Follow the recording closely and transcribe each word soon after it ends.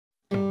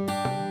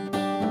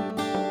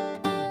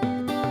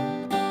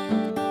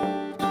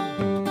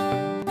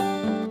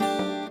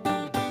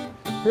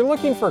If you're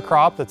looking for a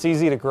crop that's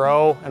easy to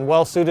grow and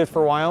well suited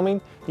for Wyoming,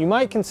 you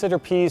might consider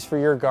peas for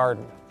your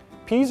garden.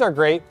 Peas are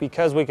great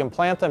because we can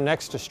plant them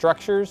next to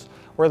structures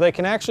where they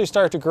can actually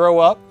start to grow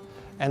up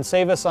and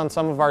save us on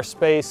some of our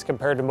space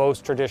compared to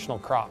most traditional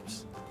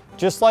crops.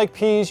 Just like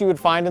peas you would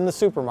find in the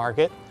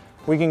supermarket,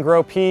 we can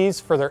grow peas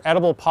for their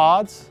edible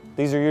pods.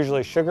 These are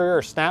usually sugar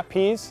or snap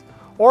peas,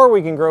 or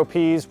we can grow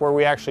peas where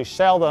we actually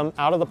shell them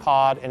out of the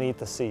pod and eat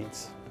the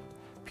seeds.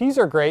 Peas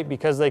are great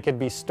because they can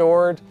be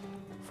stored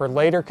for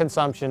later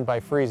consumption by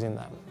freezing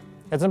them.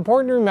 It's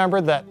important to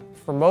remember that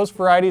for most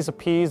varieties of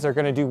peas, they're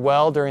going to do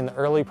well during the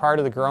early part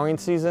of the growing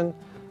season,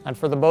 and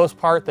for the most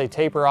part, they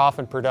taper off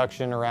in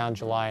production around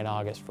July and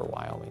August for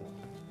Wyoming.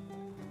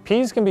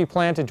 Peas can be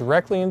planted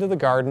directly into the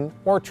garden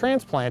or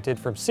transplanted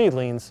from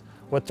seedlings,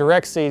 with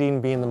direct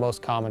seeding being the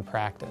most common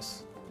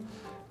practice.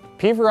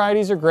 Pea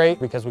varieties are great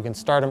because we can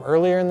start them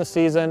earlier in the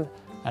season,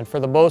 and for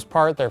the most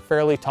part, they're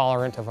fairly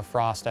tolerant of a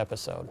frost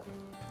episode.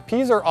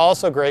 Peas are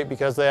also great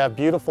because they have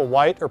beautiful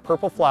white or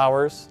purple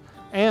flowers,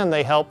 and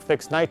they help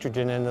fix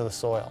nitrogen into the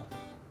soil.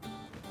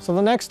 So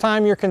the next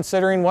time you're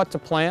considering what to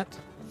plant,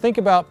 think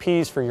about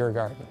peas for your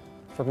garden.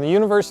 From the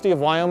University of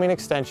Wyoming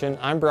Extension,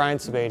 I'm Brian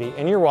Sabady,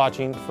 and you're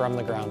watching From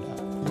the Ground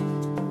Up.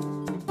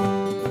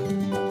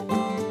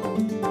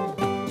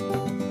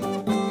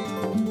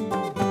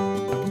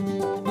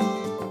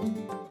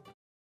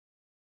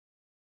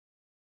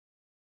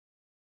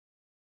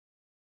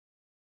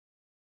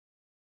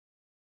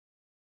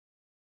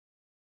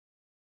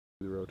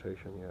 The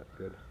rotation, yeah,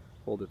 good.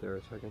 Hold it there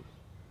a second.